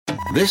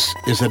This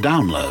is a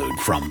download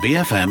from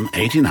BFM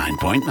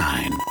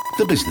 89.9,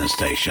 the business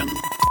station.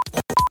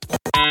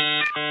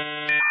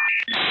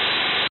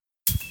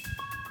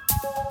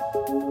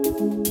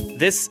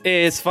 This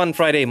is Fun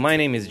Friday. My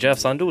name is Jeff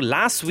Sandhu.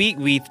 Last week,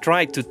 we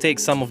tried to take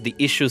some of the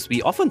issues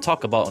we often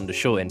talk about on the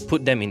show and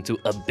put them into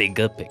a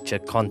bigger picture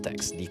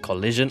context. The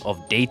collision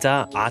of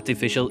data,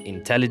 artificial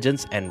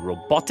intelligence and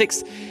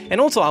robotics, and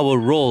also our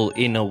role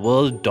in a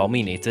world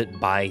dominated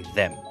by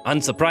them.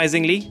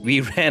 Unsurprisingly,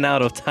 we ran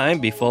out of time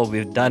before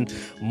we've done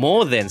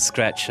more than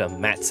scratch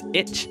Matt's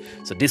itch.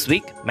 So this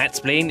week,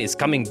 Matt's Plane is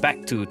coming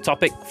back to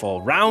topic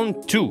for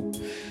round 2.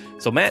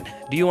 So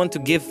Matt, do you want to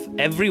give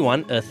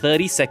everyone a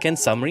 30-second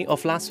summary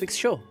of last week's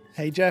show?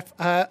 Hey Jeff,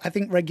 I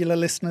think regular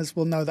listeners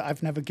will know that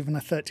I've never given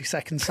a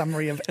 30-second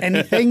summary of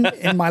anything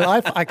in my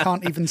life. I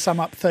can't even sum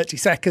up 30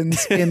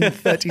 seconds in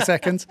 30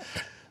 seconds.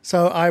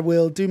 So I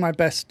will do my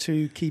best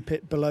to keep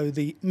it below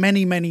the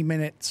many, many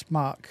minutes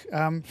mark.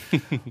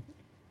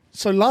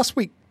 So last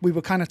week, we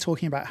were kind of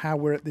talking about how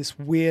we're at this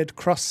weird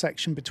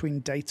cross-section between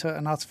data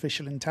and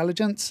artificial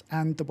intelligence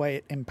and the way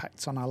it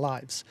impacts on our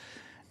lives.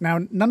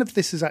 Now, none of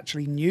this is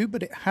actually new,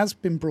 but it has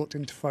been brought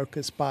into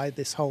focus by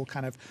this whole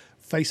kind of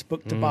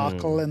Facebook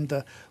debacle and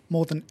the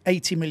more than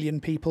 80 million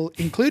people,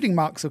 including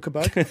Mark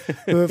Zuckerberg,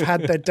 who have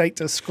had their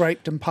data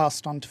scraped and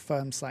passed on to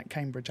firms like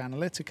Cambridge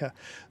Analytica.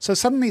 So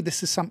suddenly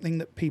this is something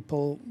that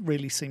people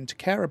really seem to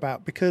care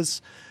about,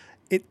 because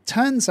it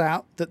turns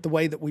out that the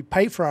way that we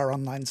pay for our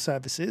online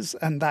services,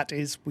 and that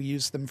is we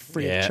use them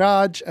free of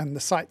charge, and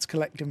the sites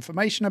collect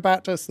information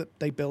about us that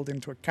they build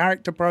into a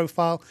character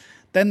profile.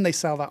 Then they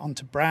sell that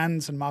onto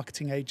brands and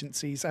marketing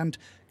agencies and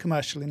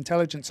commercial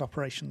intelligence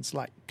operations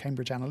like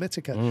Cambridge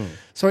Analytica.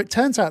 So it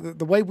turns out that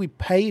the way we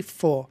pay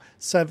for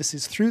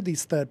services through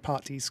these third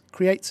parties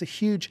creates a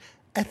huge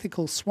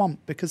ethical swamp,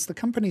 because the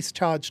companies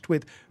charged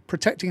with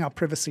protecting our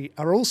privacy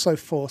are also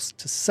forced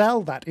to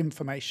sell that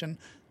information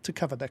to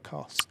cover their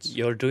costs.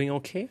 You're doing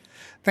okay?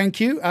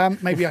 Thank you.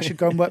 Maybe I should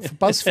go and work for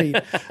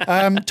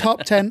BuzzFeed.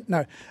 Top 10,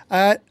 no.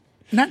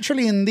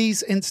 Naturally, in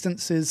these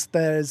instances,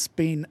 there's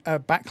been a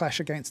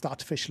backlash against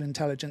artificial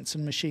intelligence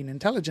and machine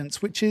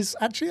intelligence, which is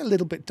actually a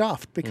little bit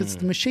daft, because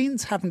the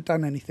machines haven't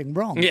done anything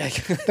wrong. Yeah.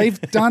 They've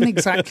done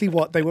exactly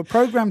what they were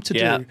programmed to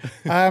do.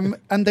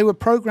 And they were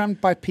programmed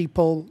by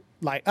people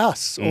like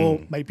us, or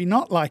maybe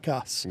not like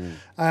us.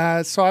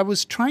 So I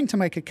was trying to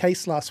make a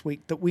case last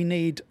week that we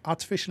need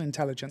artificial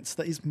intelligence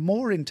that is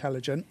more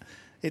intelligent.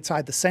 It's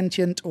either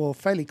sentient or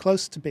fairly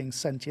close to being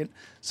sentient,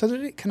 so that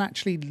it can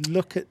actually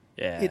look at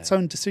its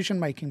own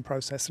decision-making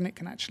process, and it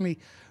can actually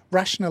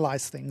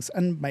rationalize things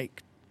and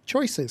make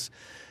choices.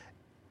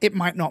 It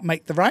might not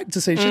make the right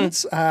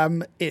decisions.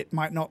 It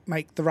might not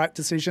make the right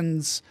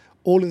decisions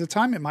all of the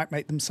time. It might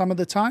make them some of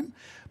the time.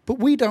 But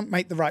we don't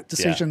make the right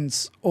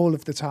decisions all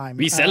of the time.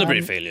 We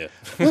celebrate failure.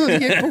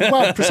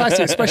 Well,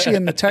 precisely, especially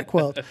in the tech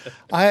world.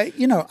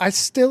 I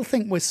still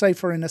think we're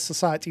safer in a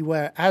society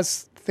where,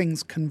 as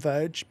things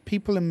converge,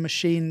 people and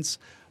machines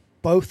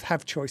both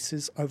have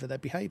choices over their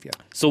behavior.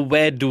 So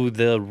where do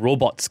the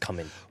robots come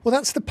in? Well,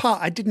 that's the part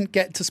I didn't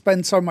get to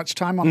spend so much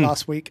time on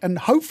last week, and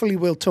hopefully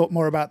we'll talk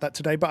more about that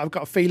today, but I've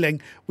got a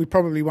feeling we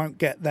probably won't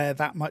get there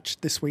that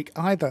much this week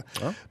either.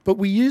 But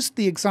we used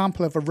the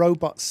example of a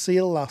robot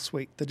seal last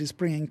week that is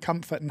bringing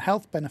comfort and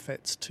health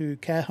benefits to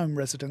care home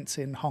residents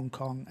in Hong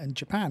Kong and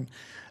Japan.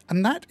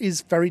 And that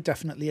is very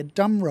definitely a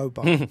dumb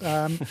robot.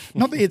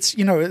 Not that it's,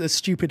 a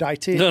stupid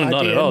idea. No,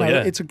 not at all,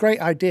 It's a great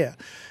idea.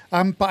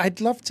 But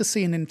I'd love to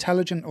see an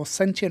intelligent or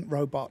sentient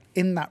robot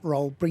in that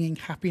role, bringing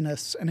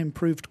happiness and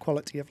improved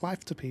quality of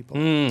life to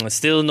people.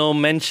 Still no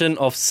mention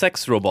of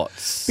sex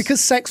robots.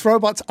 Because sex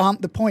robots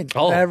aren't the point.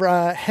 They're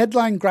a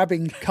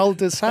headline-grabbing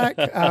cul-de-sac.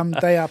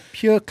 They are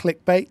pure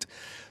clickbait.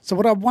 So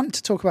what I want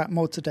to talk about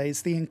more today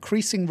is the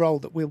increasing role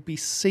that we'll be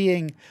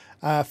seeing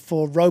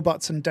for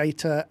robots and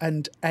data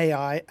and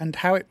AI, and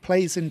how it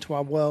plays into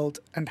our world,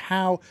 and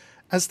how,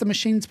 as the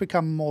machines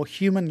become more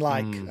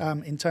human-like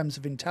in terms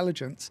of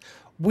intelligence,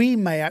 we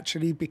may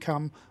actually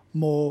become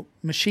more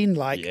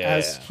machine-like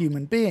as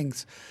human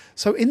beings.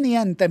 So in the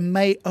end, there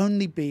may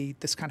only be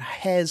this kind of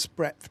hair's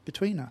breadth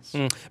between us.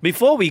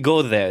 Before we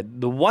go there,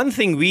 the one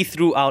thing we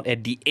threw out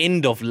at the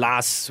end of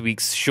last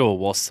week's show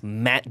was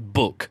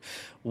MacBook.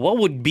 What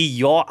would be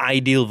your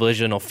ideal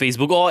version of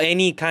Facebook, or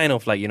any kind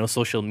of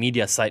social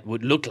media site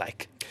would look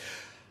like?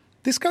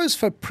 This goes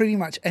for pretty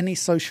much any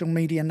social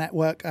media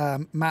network.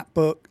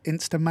 MacBook,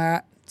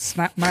 Instamat,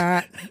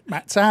 SnapMat,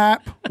 MatsApp,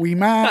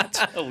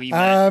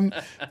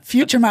 WeMat.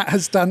 Future Matt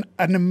has done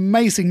an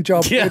amazing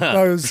job with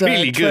those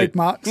really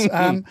trademarks.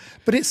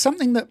 But it's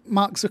something that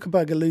Mark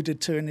Zuckerberg alluded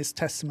to in his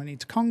testimony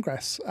to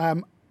Congress.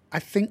 I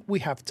think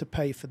we have to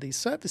pay for these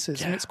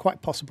services, and it's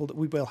quite possible that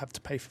we will have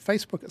to pay for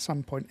Facebook at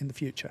some point in the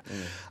future.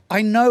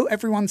 I know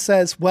everyone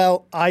says,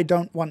 well, I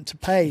don't want to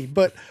pay,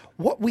 but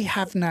what we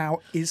have now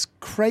is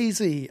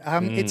crazy.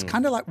 It's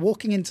kind of like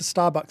walking into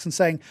Starbucks and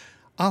saying,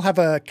 I'll have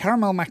a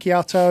caramel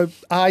macchiato,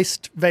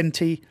 iced,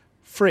 venti,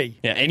 free.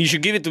 Yeah, and you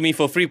should give it to me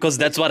for free because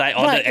that's what I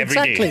order every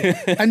day.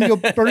 Exactly. And your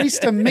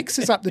barista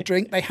mixes up the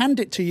drink, they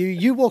hand it to you,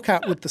 you walk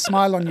out with the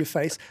smile on your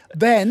face.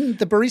 Then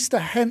the barista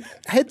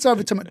heads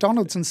over to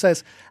McDonald's and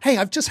says, hey,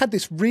 I've just had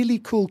this really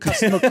cool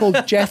customer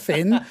called Jeff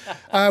in.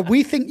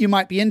 We think you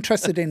might be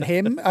interested in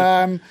him.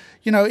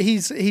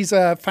 He's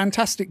a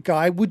fantastic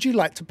guy. Would you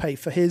like to pay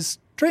for his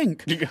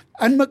drink?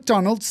 And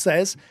McDonald's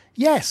says,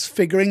 yes,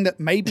 figuring that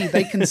maybe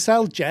they can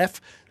sell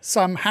Jeff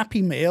some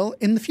Happy Meal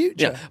in the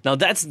future. Yeah. Now,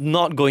 that's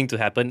not going to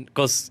happen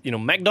because,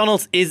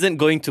 McDonald's isn't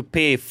going to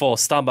pay for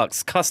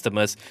Starbucks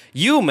customers.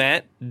 You,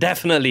 Matt,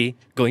 definitely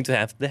going to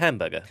have the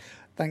hamburger.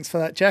 Thanks for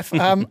that, Jeff.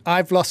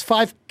 I've lost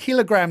 5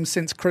 kilograms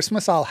since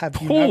Christmas, I'll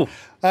have you know.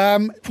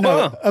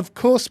 No, of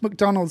course,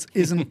 McDonald's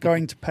isn't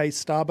going to pay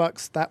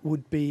Starbucks. That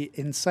would be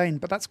insane.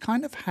 But that's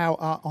kind of how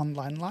our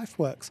online life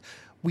works.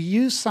 We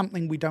use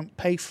something we don't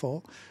pay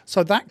for,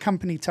 so that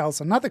company tells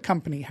another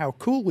company how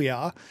cool we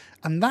are,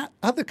 and that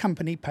other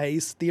company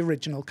pays the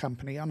original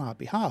company on our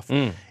behalf.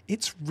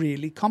 It's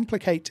really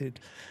complicated.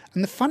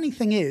 And the funny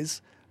thing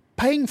is,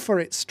 paying for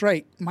it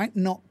straight might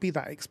not be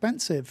that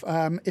expensive.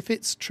 If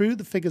it's true,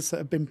 the figures that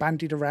have been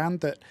bandied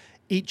around, that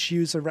each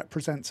user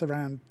represents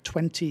around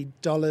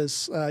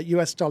 $20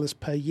 US dollars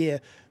per year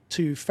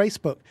to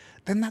Facebook,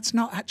 then that's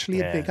not actually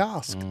a big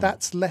ask.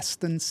 That's less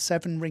than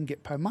 7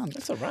 ringgit per month.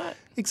 That's all right.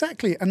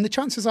 Exactly. And the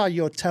chances are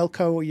your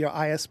telco or your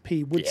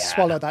ISP would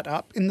swallow that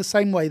up in the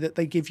same way that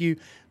they give you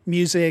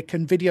music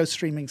and video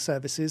streaming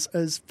services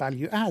as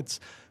value adds.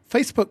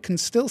 Facebook can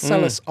still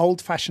sell us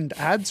old-fashioned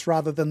ads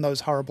rather than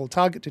those horrible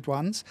targeted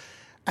ones.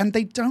 And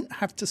they don't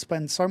have to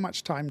spend so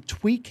much time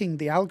tweaking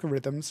the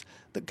algorithms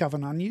that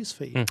govern our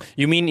newsfeed.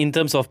 You mean in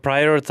terms of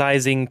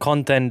prioritizing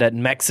content that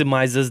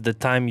maximizes the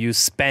time you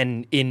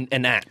spend in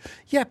an app?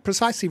 Yeah,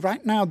 precisely.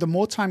 Right now, the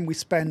more time we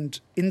spend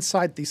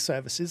inside these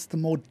services, the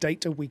more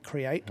data we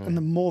create and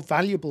the more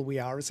valuable we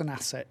are as an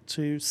asset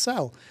to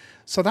sell.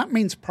 So that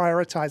means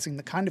prioritizing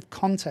the kind of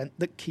content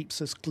that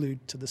keeps us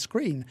glued to the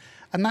screen.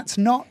 And that's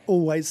not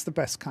always the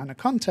best kind of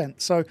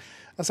content. So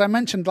as I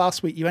mentioned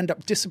last week, you end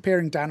up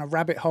disappearing down a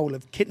rabbit hole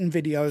of kitten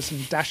videos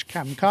and dash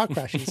cam car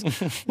crashes,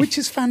 which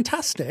is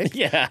fantastic.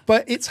 Yeah.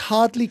 But it's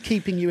hardly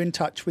keeping you in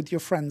touch with your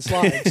friends'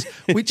 lives,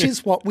 which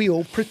is what we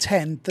all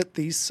pretend that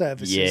these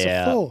services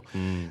are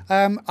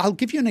for. I'll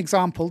give you an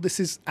example. This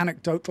is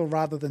anecdotal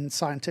rather than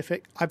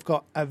scientific. I've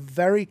got a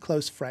very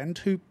close friend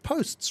who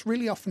posts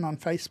really often on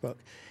Facebook,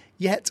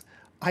 yet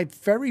I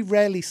very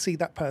rarely see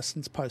that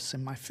person's posts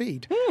in my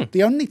feed.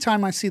 The only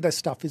time I see their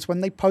stuff is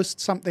when they post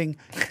something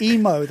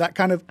emo, that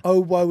kind of, oh,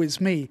 woe is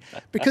me,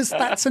 because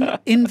that's an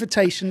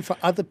invitation for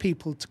other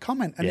people to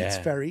comment, and it's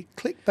very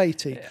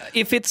clickbaity.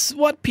 If it's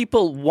what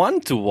people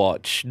want to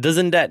watch,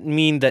 doesn't that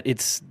mean that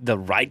it's the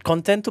right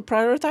content to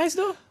prioritize,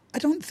 though? I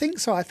don't think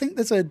so. I think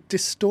there's a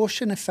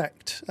distortion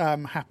effect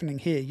happening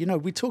here. You know,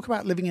 we talk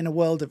about living in a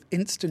world of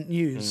instant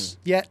news,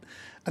 yet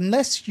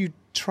unless you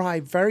try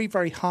very,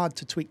 very hard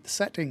to tweak the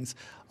settings,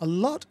 a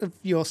lot of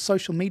your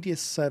social media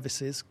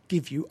services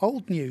give you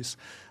old news.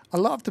 A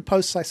lot of the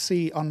posts I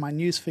see on my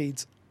news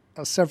feeds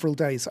are several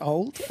days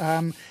old.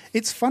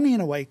 It's funny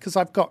in a way because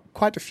I've got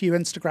quite a few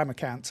Instagram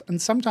accounts,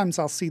 and sometimes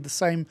I'll see the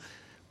same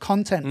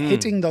content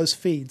hitting those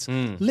feeds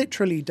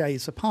literally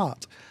days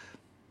apart.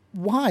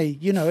 Why?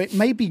 You know, it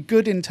may be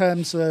good in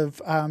terms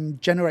of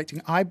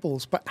generating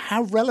eyeballs, but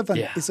how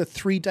relevant is a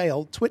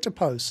 3-day-old Twitter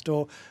post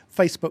or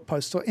Facebook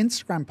post or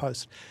Instagram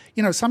post?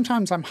 You know,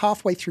 sometimes I'm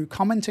halfway through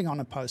commenting on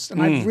a post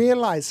and I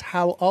realize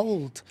how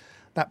old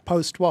that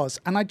post was,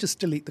 and I just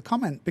delete the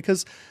comment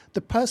because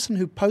the person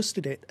who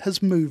posted it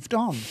has moved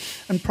on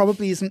and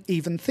probably isn't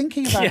even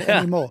thinking about it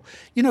anymore.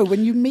 You know,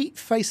 when you meet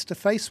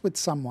face-to-face with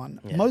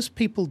someone, most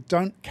people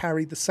don't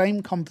carry the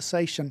same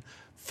conversation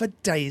for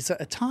days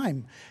at a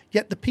time.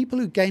 Yet the people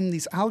who game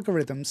these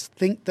algorithms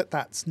think that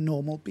that's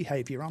normal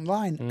behavior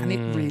online, and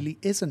it really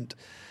isn't.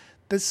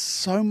 There's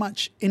so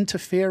much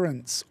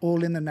interference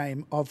all in the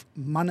name of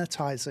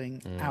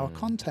monetizing our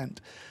content.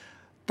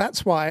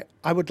 That's why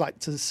I would like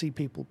to see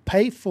people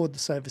pay for the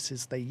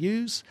services they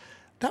use.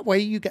 That way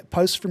you get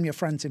posts from your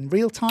friends in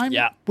real time,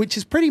 which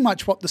is pretty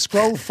much what the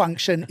scroll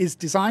function is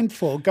designed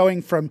for,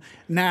 going from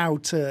now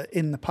to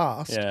in the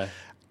past.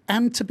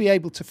 And to be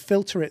able to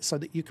filter it so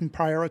that you can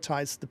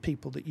prioritize the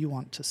people that you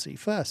want to see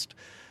first.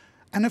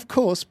 And of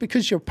course,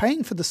 because you're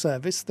paying for the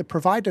service, the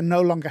provider no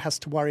longer has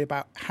to worry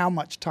about how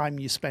much time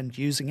you spend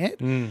using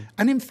it.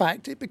 And in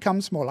fact, it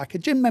becomes more like a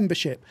gym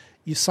membership.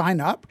 You sign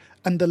up,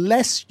 and the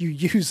less you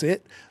use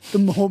it, the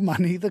more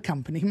money the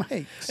company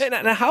makes.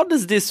 Now, how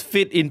does this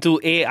fit into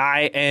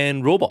AI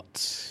and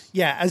robots?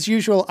 Yeah, as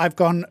usual, I've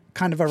gone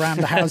kind of around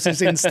the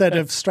houses instead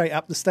of straight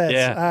up the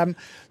stairs.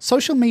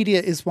 Social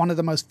media is one of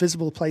the most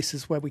visible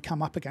places where we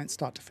come up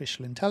against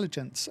artificial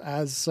intelligence.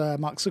 As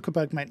Mark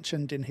Zuckerberg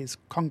mentioned in his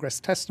Congress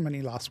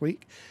testimony last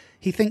week,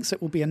 He thinks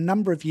it will be a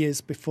number of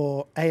years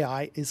before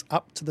AI is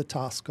up to the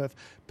task of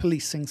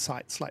policing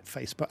sites like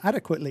Facebook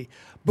adequately.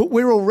 But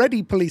we're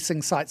already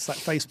policing sites like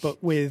Facebook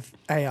with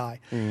AI.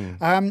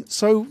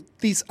 So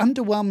these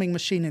underwhelming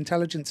machine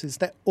intelligences,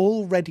 they're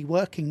already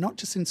working, not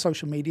just in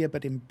social media,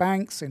 but in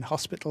banks, in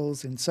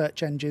hospitals, in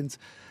search engines.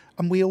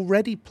 And we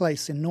already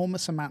place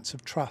enormous amounts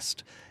of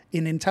trust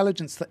in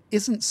intelligence that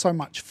isn't so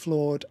much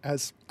flawed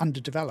as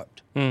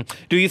underdeveloped.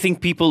 Do you think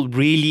people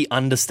really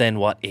understand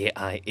what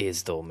AI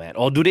is, though, Matt?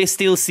 Or do they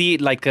still see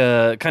it like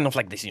a kind of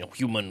like this,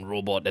 human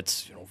robot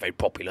that's very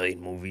popular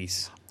in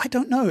movies? I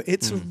don't know.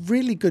 It's a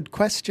really good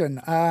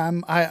question.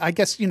 I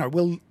guess,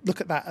 we'll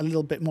look at that a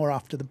little bit more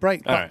after the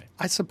break. But right.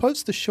 I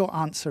suppose the short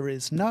answer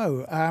is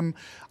no.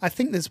 I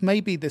think there's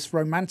maybe this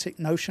romantic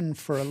notion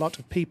for a lot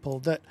of people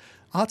that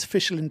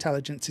artificial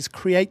intelligence is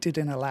created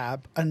in a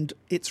lab and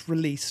it's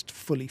released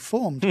fully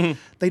formed.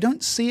 They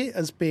don't see it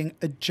as being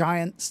a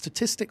giant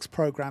statistics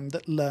program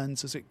that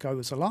learns as it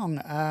goes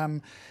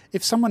along.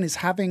 If someone is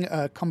having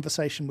a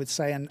conversation with,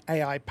 say, an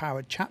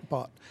AI-powered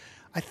chatbot,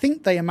 I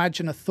think they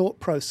imagine a thought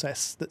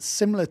process that's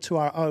similar to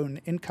our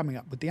own in coming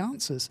up with the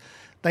answers.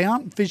 They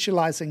aren't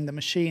visualizing the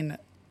machine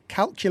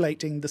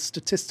calculating the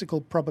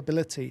statistical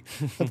probability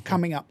of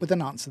coming up with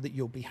an answer that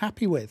you'll be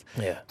happy with.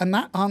 Yeah. And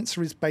that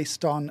answer is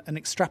based on an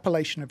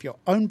extrapolation of your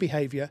own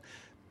behavior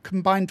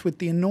combined with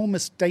the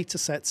enormous data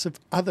sets of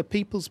other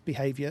people's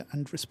behavior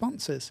and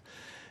responses.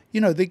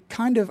 The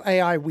kind of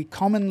AI we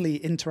commonly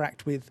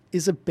interact with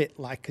is a bit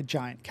like a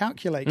giant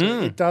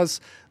calculator. It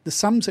does the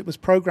sums it was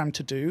programmed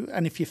to do.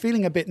 And if you're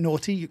feeling a bit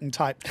naughty, you can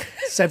type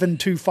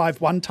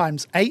 7251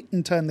 times 8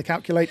 and turn the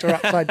calculator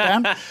upside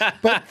down.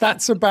 But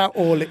that's about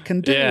all it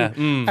can do. Yeah.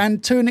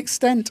 And to an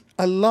extent,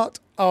 a lot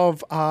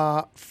of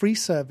our free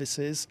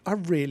services are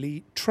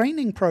really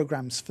training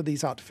programs for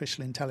these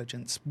artificial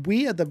intelligence.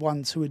 We are the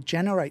ones who are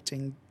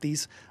generating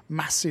these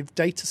massive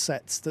data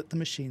sets that the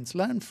machines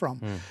learn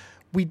from.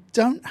 We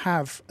don't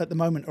have at the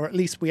moment, or at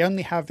least we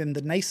only have in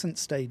the nascent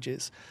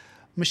stages,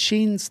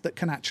 machines that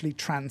can actually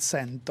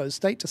transcend those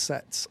data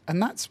sets.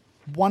 And that's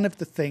one of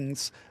the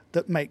things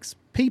that makes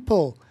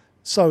people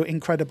so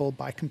incredible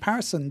by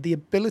comparison, the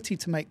ability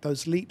to make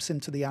those leaps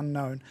into the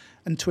unknown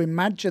and to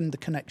imagine the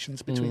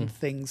connections between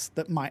things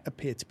that might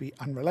appear to be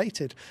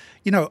unrelated.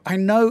 I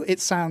know it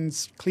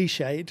sounds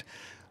cliched.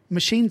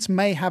 Machines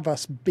may have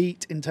us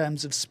beat in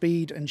terms of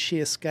speed and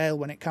sheer scale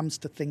when it comes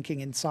to thinking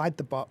inside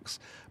the box.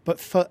 But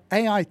for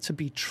AI to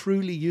be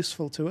truly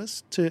useful to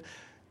us, to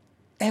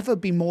ever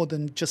be more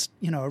than just,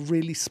 a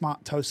really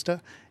smart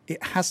toaster,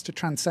 it has to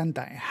transcend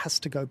that. It has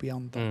to go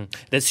beyond that.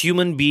 There's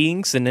human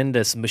beings, and then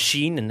there's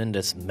machine, and then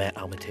there's Matt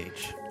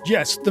Armitage.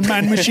 Yes, the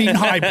man-machine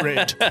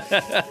hybrid.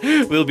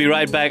 We'll be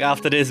right back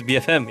after this,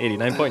 BFM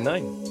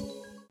 89.9.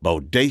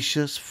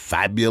 Bodacious,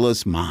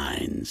 fabulous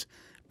minds.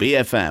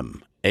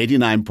 BFM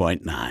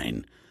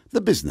 89.9,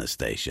 the business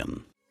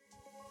station.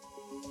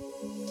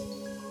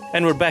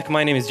 And we're back.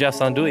 My name is Jeff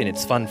Sandhu, and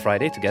it's Fun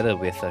Friday together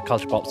with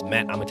Culture Pop's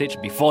Matt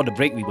Armitage. Before the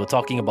break, we were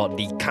talking about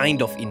the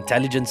kind of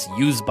intelligence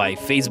used by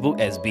Facebook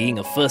as being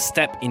a first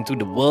step into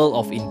the world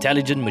of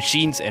intelligent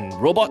machines and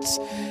robots.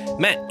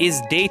 Matt,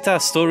 is data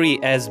story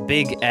as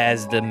big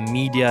as the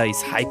media is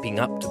hyping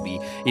up to be?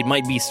 It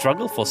might be a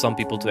struggle for some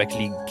people to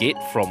actually get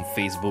from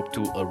Facebook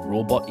to a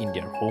robot in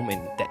their home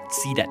and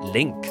see that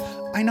link.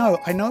 I know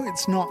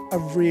it's not a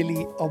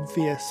really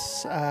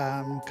obvious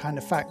kind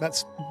of fact.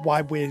 That's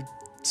why we're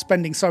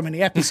spending so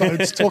many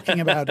episodes talking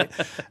about it.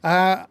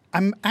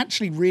 I'm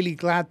actually really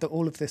glad that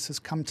all of this has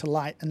come to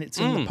light and it's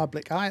in the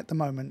public eye at the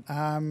moment.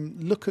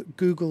 Look at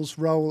Google's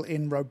role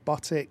in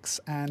robotics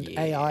and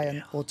AI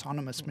and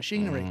autonomous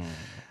machinery.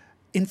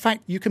 In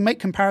fact, you can make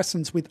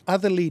comparisons with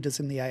other leaders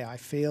in the AI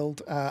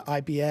field,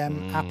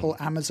 IBM, Apple,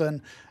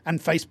 Amazon, and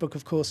Facebook,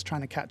 of course,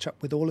 trying to catch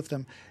up with all of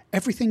them.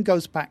 Everything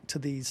goes back to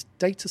these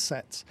data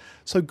sets.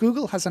 So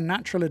Google has a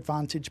natural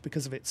advantage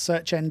because of its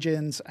search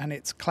engines and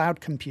its cloud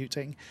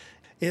computing.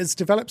 It has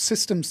developed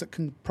systems that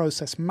can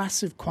process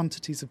massive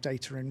quantities of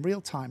data in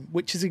real time,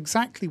 which is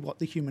exactly what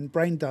the human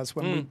brain does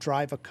when we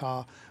drive a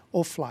car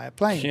or fly a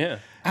plane. Yeah.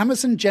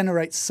 Amazon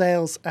generates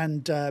sales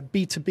and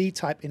B2B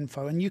type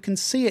info, and you can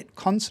see it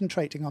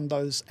concentrating on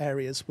those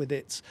areas with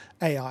its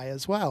AI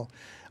as well.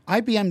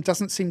 IBM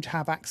doesn't seem to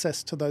have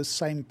access to those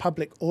same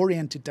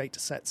public-oriented data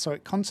sets, so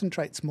it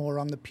concentrates more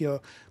on the pure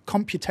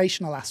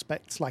computational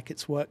aspects like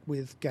its work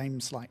with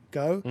games like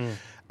Go.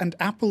 And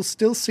Apple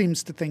still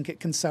seems to think it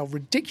can sell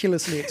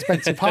ridiculously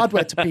expensive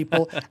hardware to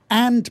people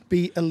and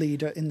be a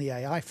leader in the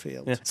AI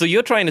field. Yeah. So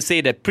you're trying to say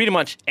that pretty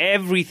much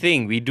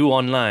everything we do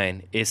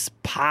online is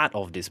part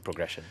of this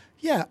progression?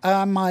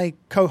 Yeah, my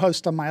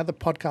co-host on my other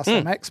podcast,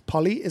 MX,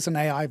 Polly, is an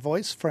AI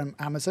voice from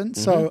Amazon.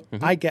 So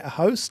I get a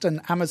host and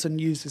Amazon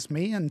uses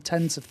me and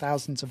tens of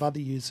thousands of other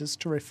users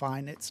to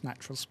refine its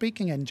natural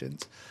speaking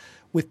engines.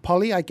 With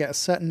Polly, I get a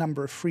certain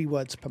number of free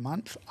words per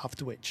month,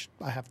 after which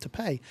I have to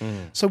pay.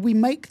 So we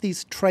make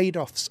these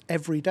trade-offs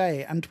every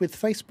day. And with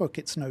Facebook,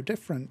 it's no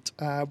different.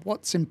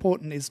 What's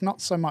important is not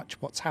so much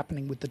what's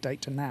happening with the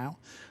data now,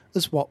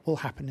 as what will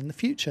happen in the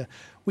future,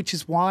 which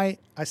is why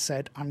I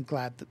said I'm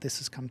glad that this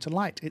has come to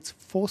light. It's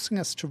forcing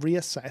us to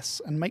reassess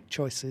and make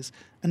choices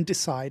and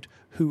decide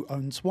who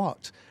owns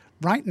what.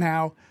 Right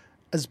now,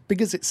 as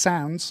big as it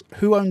sounds,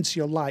 who owns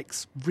your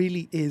likes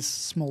really is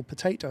small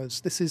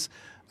potatoes. This is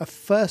a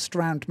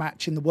first-round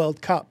match in the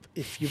World Cup,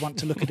 if you want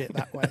to look at it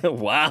that way.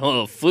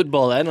 Wow,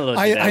 football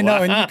analogy. I know,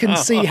 and you can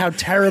see how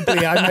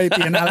terribly I made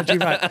the analogy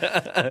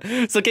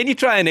right. So can you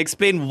try and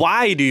explain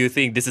why do you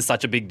think this is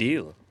such a big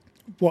deal?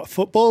 What,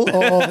 football?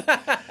 Or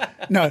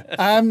no.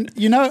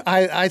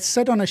 I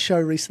said on a show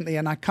recently,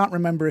 and I can't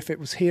remember if it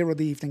was here or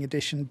the evening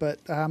edition, but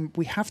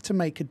we have to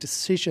make a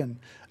decision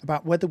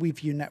about whether we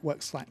view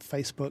networks like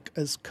Facebook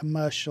as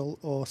commercial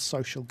or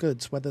social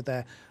goods, whether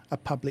they're a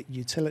public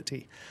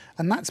utility.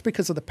 And that's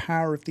because of the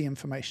power of the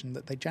information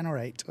that they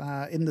generate.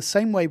 In the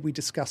same way we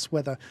discuss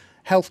whether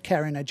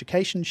healthcare and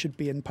education should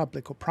be in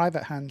public or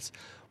private hands,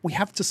 we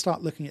have to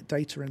start looking at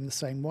data in the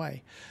same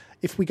way.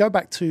 If we go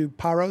back to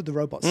Paro, the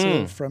robot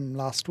seal from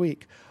last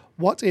week,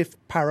 what if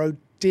Paro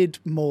did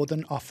more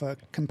than offer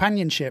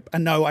companionship?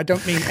 And no, I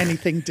don't mean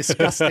anything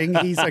disgusting.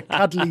 He's a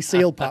cuddly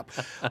seal pup.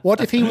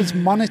 What if he was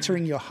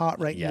monitoring your heart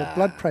rate, your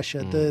blood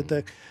pressure,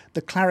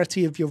 the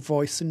clarity of your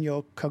voice and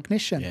your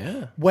cognition?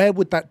 Yeah. Where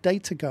would that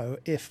data go?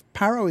 If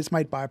Paro is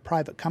made by a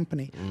private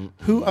company,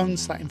 who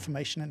owns that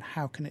information and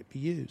how can it be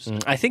used?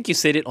 I think you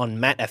said it on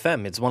Matt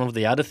FM. It's one of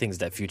the other things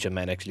that Future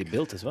Matt actually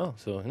built as well.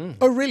 So,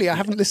 Oh, really? I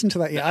haven't listened to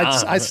that yet.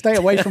 I stay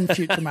away from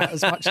Future Matt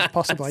as much as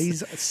possible.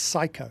 He's a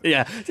psycho.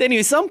 Yeah. So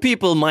anyway, some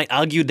people might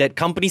argue that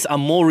companies are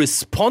more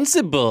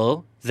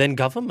responsible than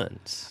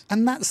governments.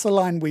 And that's the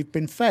line we've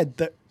been fed,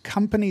 that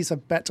companies are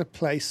better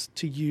placed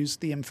to use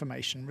the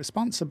information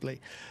responsibly.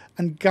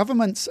 And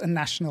governments and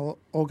national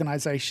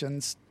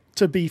organizations,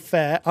 to be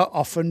fair, are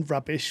often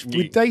rubbish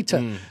with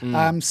data.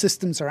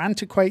 Systems are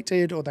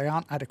antiquated or they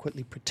aren't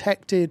adequately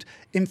protected.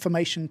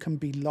 Information can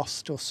be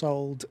lost or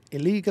sold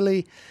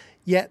illegally.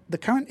 Yet the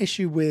current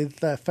issue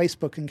with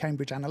Facebook and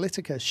Cambridge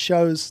Analytica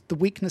shows the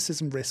weaknesses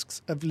and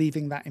risks of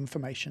leaving that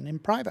information in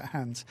private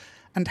hands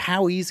and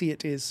how easy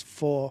it is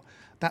for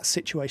that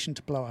situation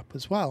to blow up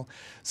as well.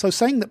 So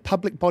saying that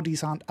public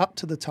bodies aren't up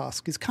to the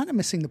task is kind of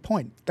missing the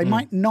point. They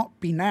might not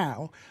be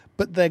now,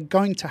 but they're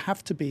going to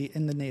have to be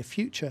in the near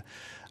future.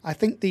 I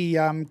think the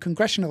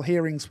congressional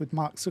hearings with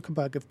Mark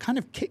Zuckerberg have kind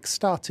of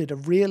kick-started a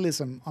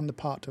realism on the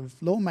part of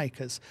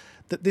lawmakers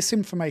that this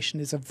information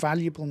is a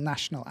valuable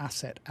national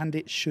asset and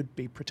it should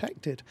be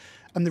protected.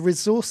 And the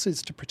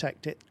resources to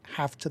protect it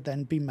have to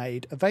then be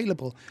made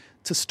available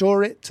to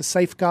store it, to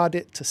safeguard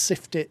it, to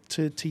sift it,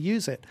 to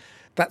use it.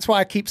 That's why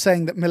I keep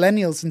saying that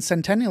millennials and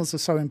centennials are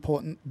so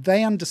important.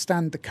 They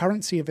understand the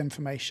currency of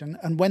information,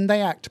 and when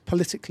they act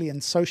politically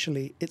and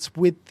socially, it's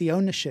with the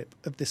ownership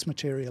of this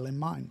material in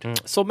mind.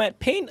 So, Matt,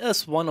 paint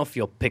us one of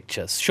your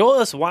pictures. Show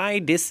us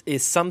why this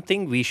is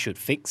something we should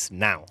fix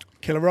now.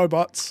 Killer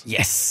robots.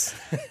 Yes.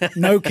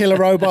 No killer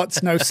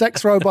robots, no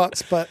sex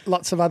robots, but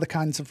lots of other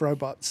kinds of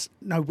robots.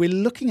 No, we're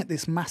looking at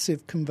this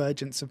massive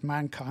convergence of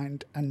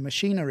mankind and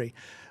machinery.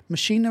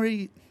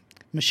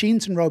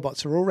 Machines and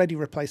robots are already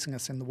replacing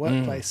us in the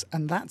workplace,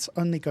 and that's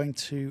only going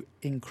to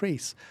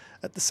increase.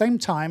 At the same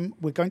time,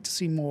 we're going to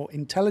see more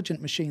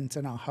intelligent machines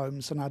in our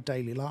homes and our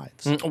daily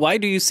lives. Why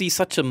do you see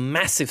such a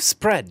massive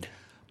spread?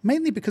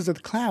 Mainly because of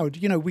the cloud.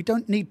 You know, we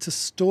don't need to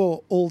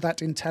store all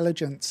that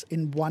intelligence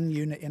in one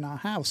unit in our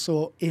house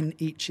or in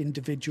each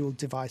individual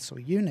device or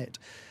unit.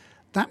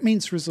 That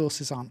means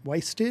resources aren't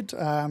wasted,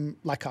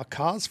 like our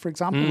cars, for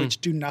example,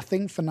 which do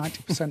nothing for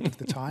 90% of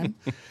the time.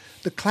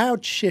 The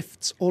cloud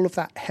shifts all of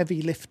that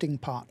heavy lifting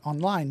part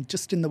online,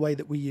 just in the way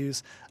that we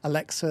use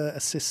Alexa,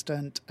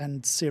 Assistant,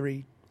 and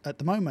Siri at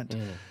the moment.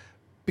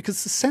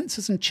 Because the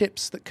sensors and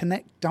chips that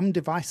connect dumb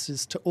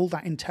devices to all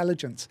that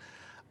intelligence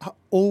are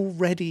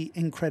already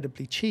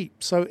incredibly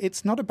cheap. So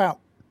it's not about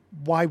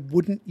why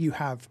wouldn't you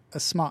have a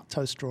smart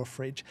toaster or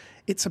fridge?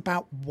 It's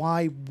about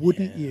why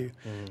wouldn't you?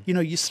 You know,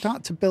 you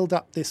start to build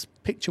up this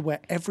picture where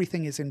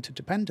everything is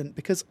interdependent,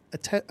 because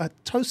a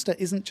toaster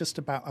isn't just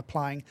about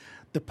applying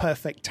the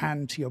perfect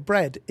tan to your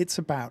bread. It's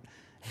about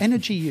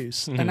energy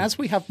use. And as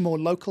we have more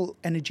local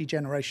energy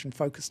generation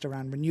focused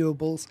around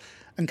renewables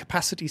and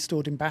capacity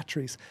stored in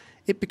batteries,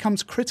 it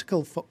becomes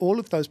critical for all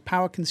of those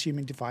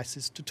power-consuming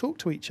devices to talk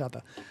to each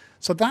other.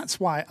 So that's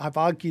why I've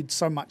argued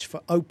so much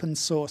for open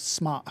source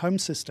smart home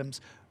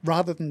systems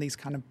rather than these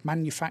kind of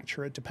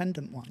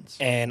manufacturer-dependent ones.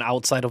 And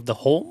outside of the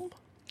home?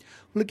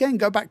 Well, again,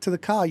 go back to the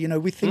car. You know,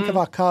 we think of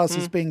our cars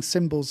as being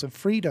symbols of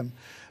freedom.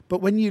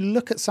 But when you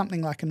look at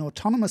something like an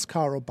autonomous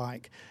car or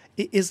bike,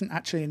 it isn't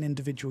actually an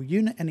individual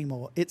unit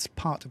anymore. It's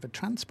part of a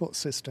transport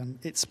system.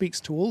 It speaks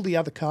to all the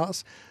other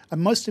cars.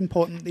 And most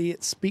importantly,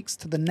 it speaks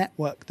to the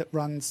network that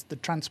runs the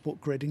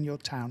transport grid in your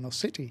town or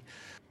city.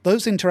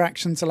 Those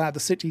interactions allow the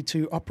city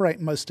to operate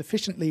most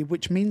efficiently,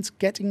 which means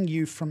getting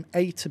you from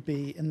A to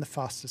B in the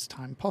fastest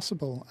time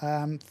possible.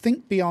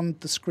 Think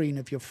beyond the screen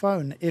of your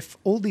phone. If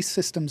all these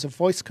systems are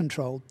voice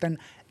controlled, then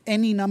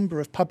any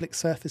number of public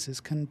surfaces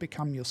can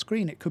become your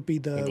screen. It could be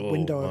the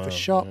window of a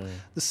shop,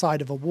 the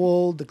side of a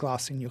wall, the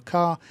glass in your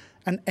car,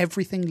 and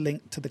everything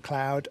linked to the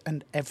cloud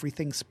and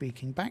everything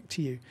speaking back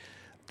to you.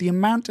 The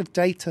amount of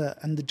data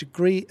and the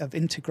degree of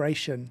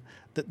integration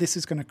that this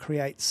is going to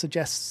create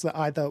suggests that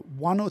either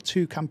one or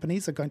two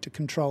companies are going to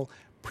control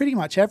pretty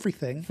much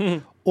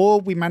everything, or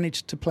we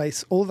manage to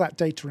place all that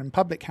data in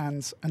public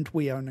hands and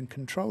we own and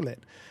control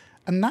it.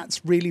 And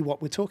that's really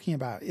what we're talking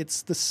about.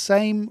 It's the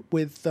same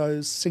with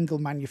those single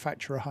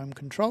manufacturer home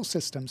control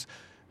systems.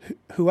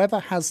 Whoever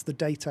has the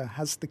data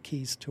has the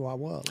keys to our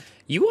world.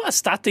 You are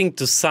starting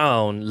to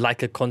sound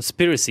like a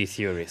conspiracy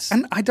theorist.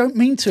 And I don't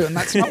mean to, and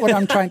that's not what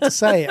I'm trying to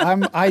say.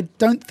 I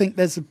don't think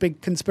there's a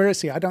big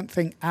conspiracy. I don't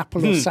think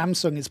Apple or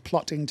Samsung is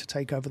plotting to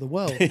take over the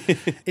world.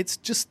 It's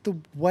just the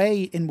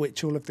way in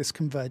which all of this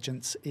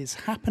convergence is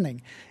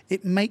happening.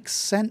 It makes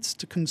sense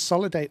to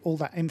consolidate all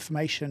that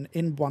information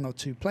in one or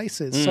two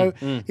places. So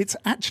it's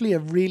actually a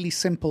really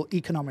simple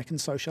economic and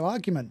social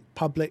argument,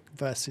 public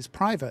versus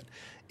private.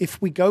 If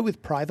we go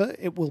with private,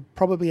 it will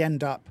probably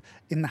end up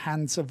in the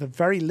hands of a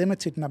very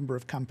limited number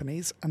of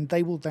companies, and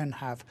they will then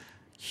have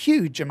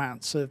huge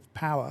amounts of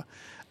power.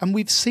 And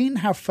we've seen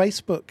how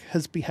Facebook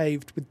has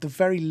behaved with the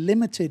very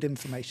limited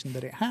information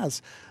that it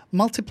has.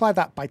 Multiply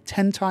that by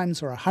 10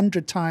 times or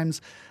 100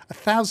 times,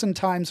 1,000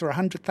 times or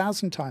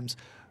 100,000 times.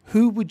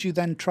 Who would you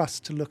then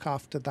trust to look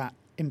after that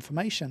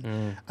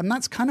information? And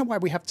that's kind of why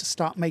we have to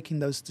start making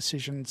those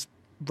decisions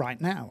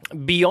right now.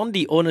 Beyond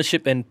the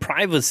ownership and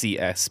privacy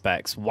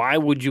aspects, why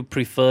would you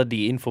prefer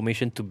the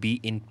information to be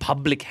in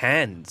public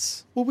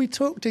hands? Well, we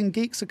talked in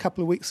Geeks a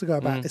couple of weeks ago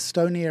about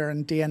Estonia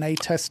and DNA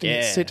testing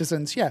its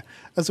citizens,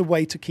 as a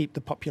way to keep the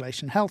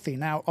population healthy.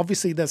 Now,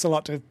 obviously, there's a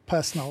lot of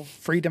personal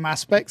freedom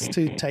aspects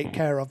to take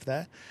care of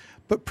there,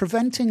 but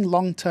preventing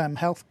long-term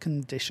health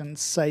conditions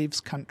saves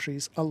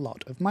countries a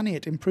lot of money.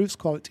 It improves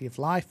quality of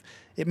life.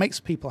 It makes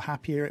people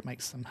happier. It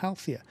makes them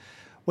healthier.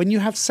 When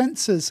you have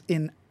sensors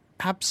in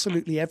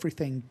absolutely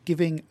everything,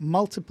 giving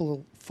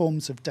multiple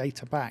forms of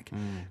data back.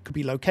 Could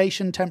be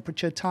location,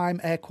 temperature,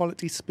 time, air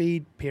quality,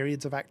 speed,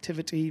 periods of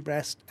activity,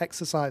 rest,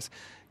 exercise.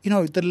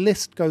 The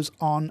list goes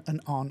on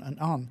and on and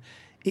on.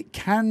 It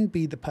can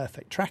be the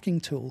perfect tracking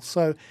tool.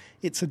 So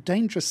it's a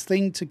dangerous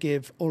thing to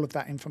give all of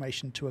that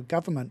information to a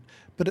government,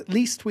 but at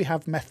least we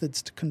have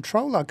methods to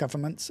control our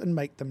governments and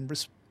make them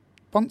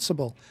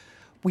responsible.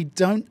 We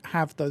don't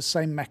have those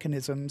same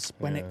mechanisms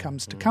when it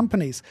comes to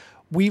companies.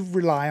 We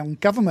rely on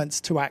governments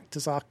to act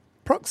as our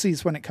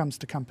proxies when it comes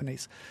to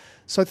companies.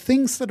 So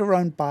things that are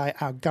owned by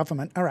our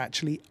government are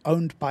actually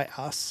owned by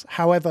us,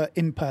 however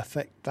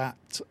imperfect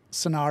that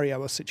scenario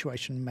or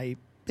situation may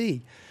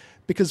be.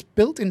 Because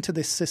built into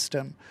this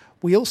system,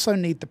 we also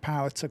need the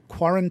power to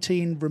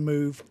quarantine,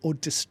 remove, or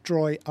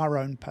destroy our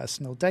own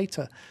personal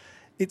data.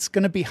 It's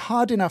going to be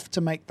hard enough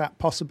to make that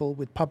possible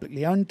with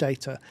publicly owned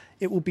data.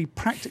 It will be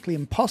practically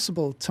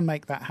impossible to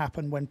make that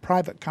happen when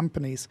private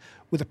companies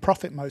with a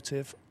profit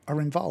motive are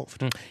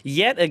involved.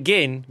 Yet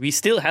again, we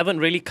still haven't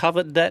really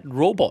covered that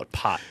robot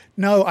part.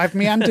 No, I've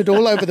meandered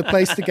all over the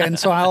place again,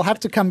 so I'll have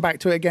to come back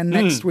to it again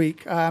next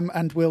week,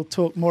 and we'll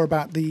talk more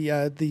about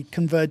the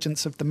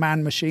convergence of the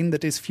man-machine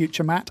that is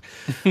future Matt.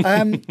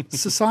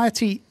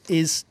 Society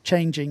is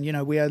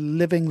changing. We are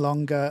living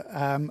longer.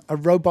 A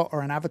robot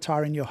or an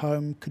avatar in your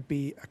home could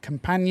be a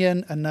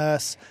companion, a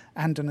nurse,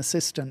 and an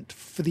assistant.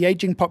 For the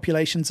aging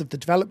populations of the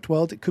developed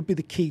world, it could be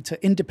the key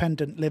to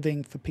independent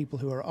living for people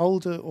who are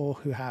older or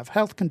who have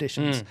health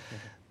conditions.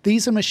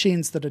 These are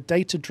machines that are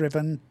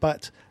data-driven,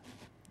 but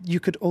you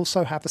could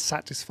also have a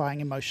satisfying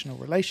emotional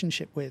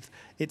relationship with.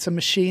 It's a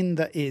machine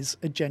that is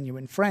a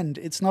genuine friend.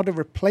 It's not a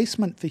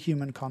replacement for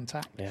human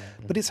contact,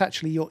 but it's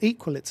actually your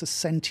equal. It's a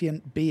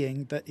sentient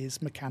being that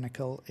is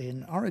mechanical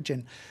in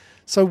origin.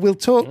 So we'll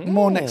talk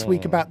more next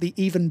week about the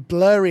even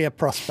blurrier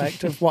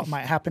prospect of what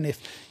might happen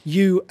if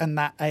you and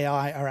that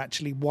AI are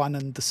actually one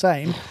and the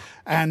same,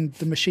 and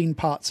the machine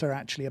parts are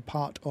actually a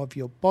part of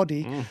your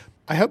body.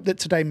 I hope that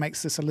today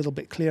makes this a little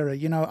bit clearer.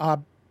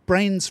 Our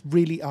brains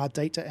really are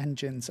data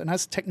engines, and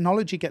as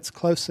technology gets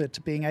closer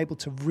to being able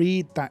to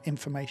read that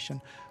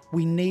information,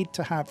 we need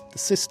to have the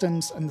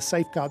systems and the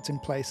safeguards in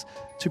place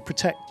to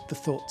protect the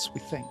thoughts we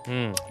think.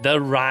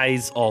 The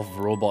rise of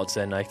robots,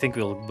 and I think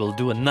we'll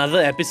do another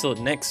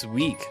episode next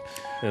week.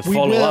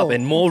 Follow up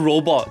and more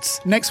robots.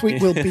 Next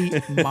week will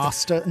be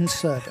master and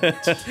servant.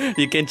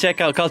 You can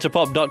check out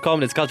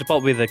culturepop.com. It's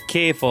culturepop with a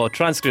K for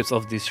transcripts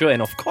of this show.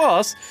 And of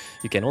course,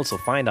 you can also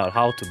find out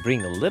how to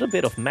bring a little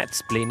bit of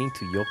matsplaining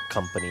to your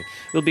company.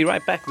 We'll be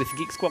right back with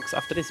Geek Squawks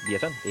after this.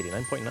 BFM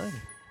 89.9.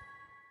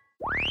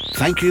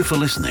 Thank you for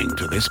listening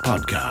to this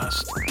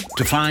podcast.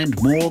 To find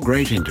more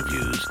great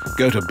interviews,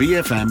 go to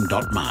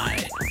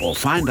bfm.my or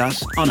find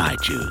us on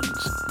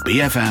iTunes.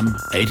 BFM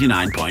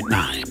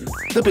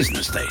 89.9, the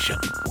business station.